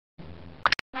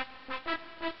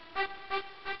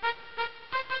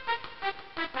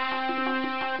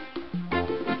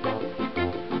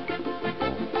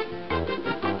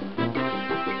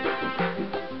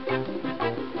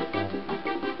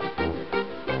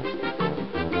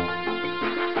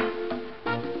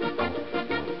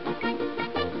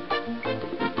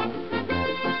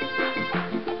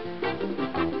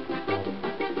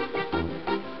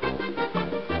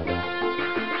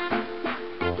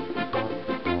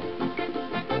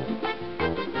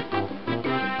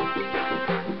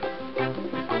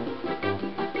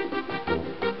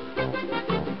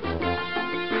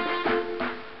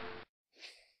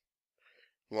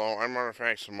Hello, I'm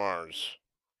Artifacts of Mars.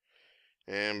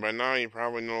 And by now you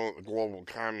probably know that the global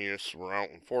communists were out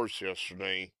in force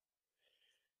yesterday.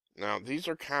 Now, these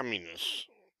are communists,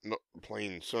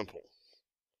 plain and simple.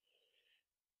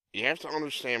 You have to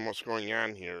understand what's going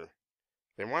on here.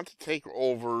 They want to take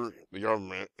over the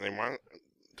government. They want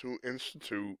to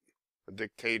institute a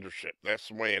dictatorship. That's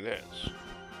the way it is.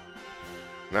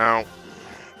 Now,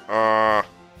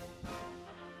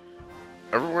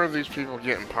 everywhere these people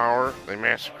get in power, they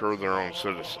massacre their own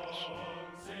citizens.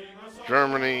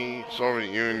 Germany,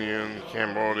 Soviet Union,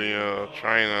 Cambodia,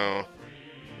 China,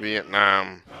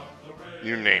 Vietnam,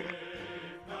 you name it.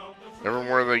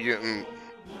 Everywhere they get in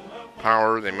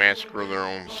power, they massacre their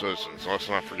own citizens. Let's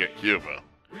not forget Cuba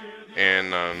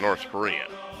and North Korea.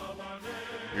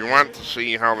 If you want to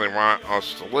see how they want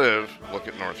us to live, look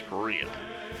at North Korea.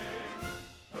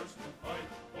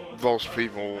 Those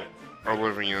people are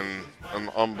living in an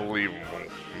unbelievable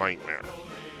nightmare.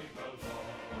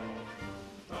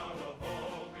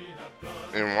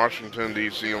 In Washington,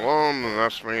 D.C. alone, an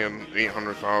estimated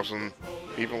 800,000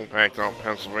 people packed out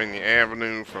Pennsylvania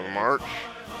Avenue for the march.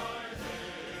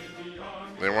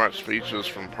 They watched speeches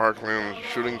from Parkland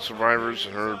shooting survivors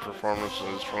and heard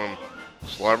performances from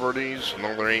celebrities.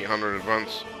 Another 800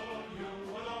 events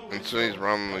in cities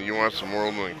around the U.S. and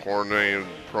world in coordinated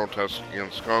protests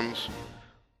against guns.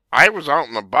 I was out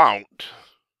and about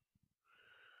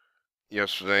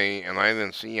yesterday, and I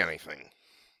didn't see anything.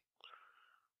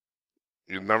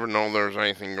 You'd never know there's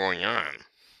anything going on.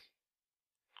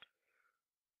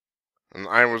 And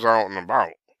I was out and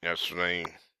about yesterday.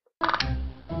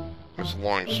 It's a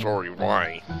long story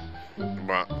why,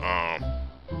 but I'm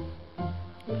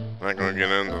not going to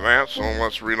get into that, so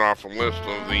let's read off a list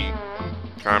of the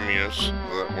communists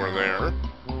that were there.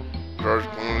 George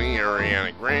Clooney,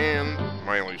 Ariana Grande,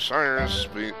 Miley Cyrus,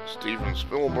 Steven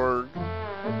Spielberg,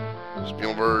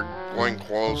 Glenn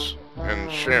Close,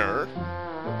 and Cher.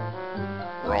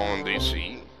 We're all in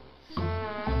D.C.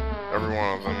 Every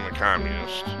one of them a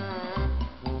communist.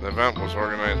 The event was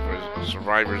organized by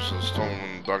survivors of the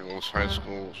Stoneman Douglas High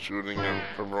School shooting on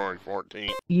February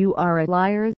 14th. You are a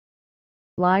liar.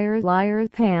 Liar, liar,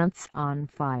 pants on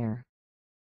fire.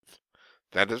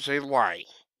 That is a lie.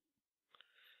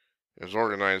 It was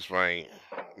organized by,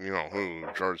 you know who,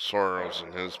 George Soros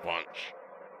and his bunch.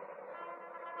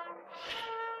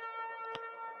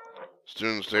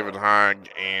 Students David Hogg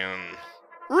and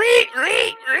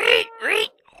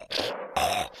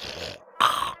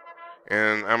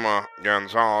Emma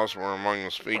Gonzalez were among the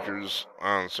speakers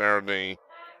on Saturday,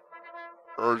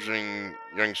 urging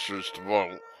youngsters to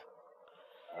vote.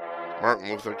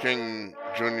 Martin Luther King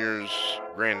Jr.'s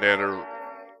granddaughter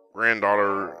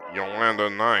Yolanda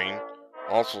 9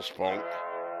 also spoke,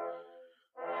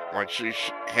 like she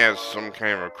has some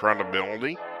kind of a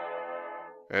credibility,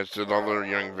 as did other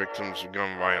young victims of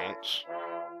gun violence.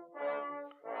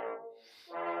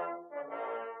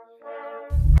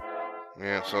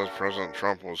 Yeah, it says President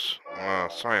Trump was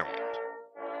silent.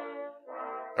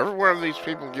 Everywhere these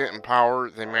people get in power,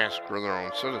 they massacre their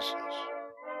own citizens.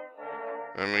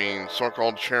 I mean,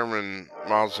 so-called Chairman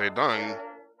Mao Zedong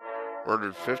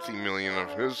murdered 50 million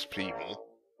of his people.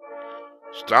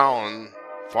 Stalin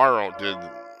far outdid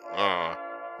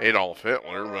Adolf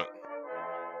Hitler, but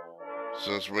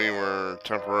since we were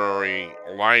temporarily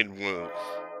allied with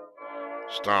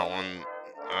Stalin,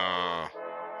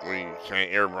 we can't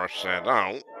airbrush that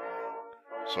out,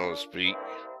 so to speak.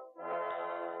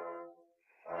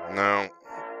 Now,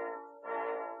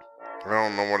 I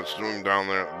don't know what it's doing down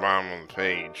there at the bottom of the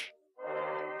page.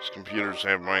 These computers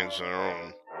have minds of their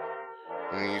own.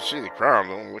 And you see the crowd,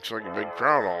 though. It looks like a big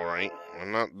crowd, alright.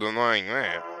 I'm not denying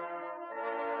that.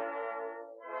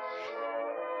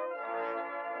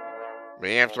 But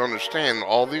you have to understand,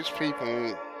 all these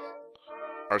people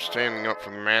are standing up for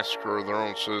the massacre of their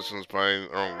own citizens by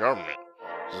their own government.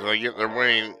 So they get their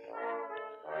way.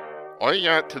 All you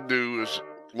got to do is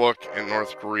look at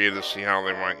North Korea to see how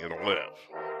they want you to live.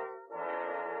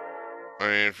 I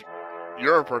mean, if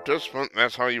you're a participant,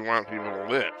 that's how you want people to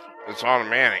live. It's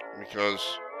automatic,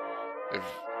 because if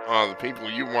the people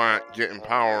you want get in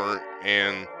power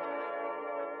and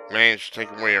manage to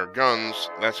take away our guns,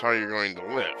 that's how you're going to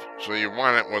live. So you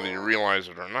want it whether you realize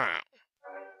it or not.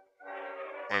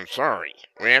 I'm sorry.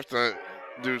 We have to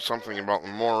do something about the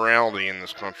morality in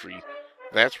this country.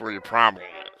 That's where your problem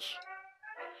is.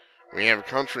 We have a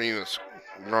country that's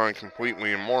gone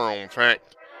completely immoral. In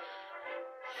fact,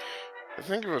 I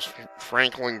think it was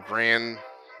Franklin Graham,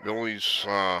 Billy's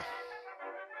son.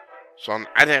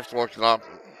 I'd have to look it up.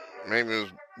 Maybe it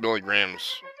was Billy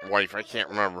Graham's wife. I can't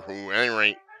remember who. At any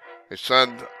rate, they said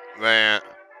that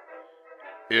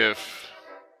if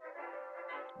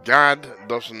God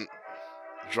doesn't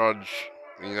judge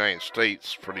the United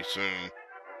States pretty soon.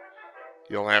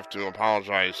 He'll have to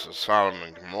apologize to Sodom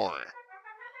and Gomorrah.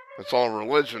 It's all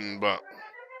religion, but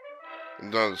it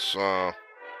does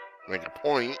make a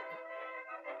point.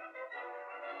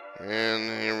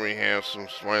 And here we have some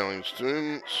smiling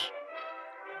students.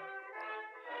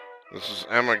 This is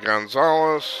Emma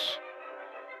Gonzalez.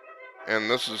 And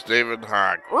this is David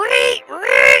Hogg.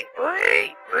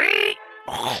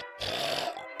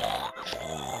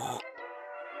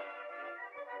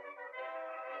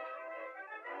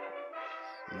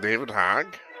 David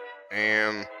Hogg.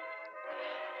 And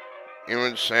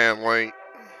image satellite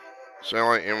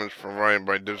image provided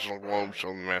by Digital Globe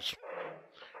showed the mass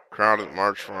crowded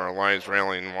March for Our Lives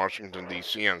rally in Washington,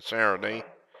 D.C. on Saturday.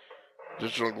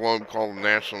 Digital Globe called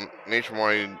the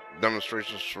nationwide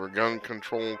demonstrations for gun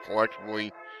control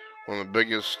collectively one of the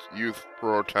biggest youth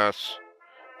protests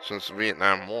since the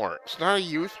Vietnam War. It's not a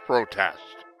youth protest.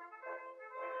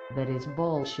 That is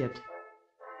bullshit.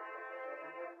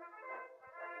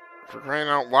 For crying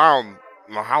out loud,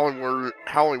 the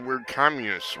Hollywood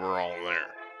communists were all there.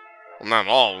 Well, not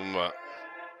all of them, but,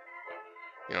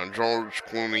 you know, George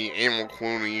Clooney, Emil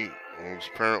Clooney, who's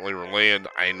apparently related,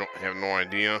 I have no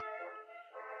idea,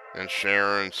 and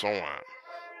Cher, and so on.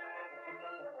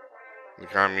 The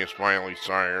communist Miley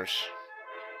Cyrus.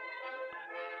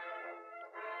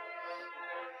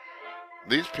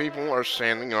 These people are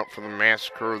standing up for the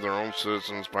massacre of their own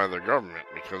citizens by their government,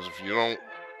 because if you don't,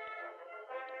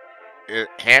 it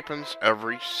happens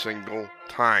every single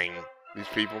time these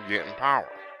people get in power.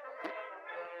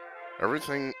 Every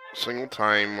single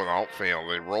time without fail.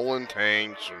 They roll in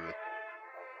tanks or,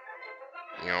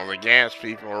 you know, they gas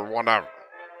people or whatever.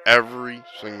 Every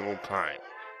single time.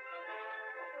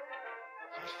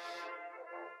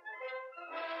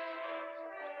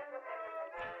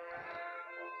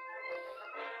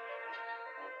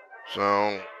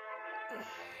 So,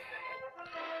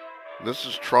 this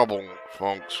is trouble,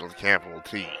 folks, with a capital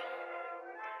T.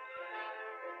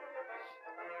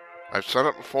 I've said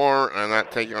it before, and I'm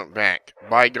not taking it back.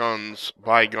 Buy guns,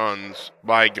 buy guns,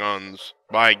 buy guns,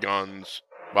 buy guns,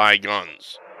 buy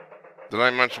guns. Did I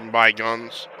mention buy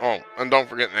guns? Oh, and don't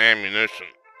forget the ammunition.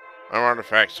 I'm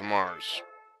Artifacts of Mars.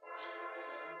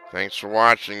 Thanks for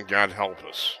watching. God help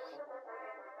us.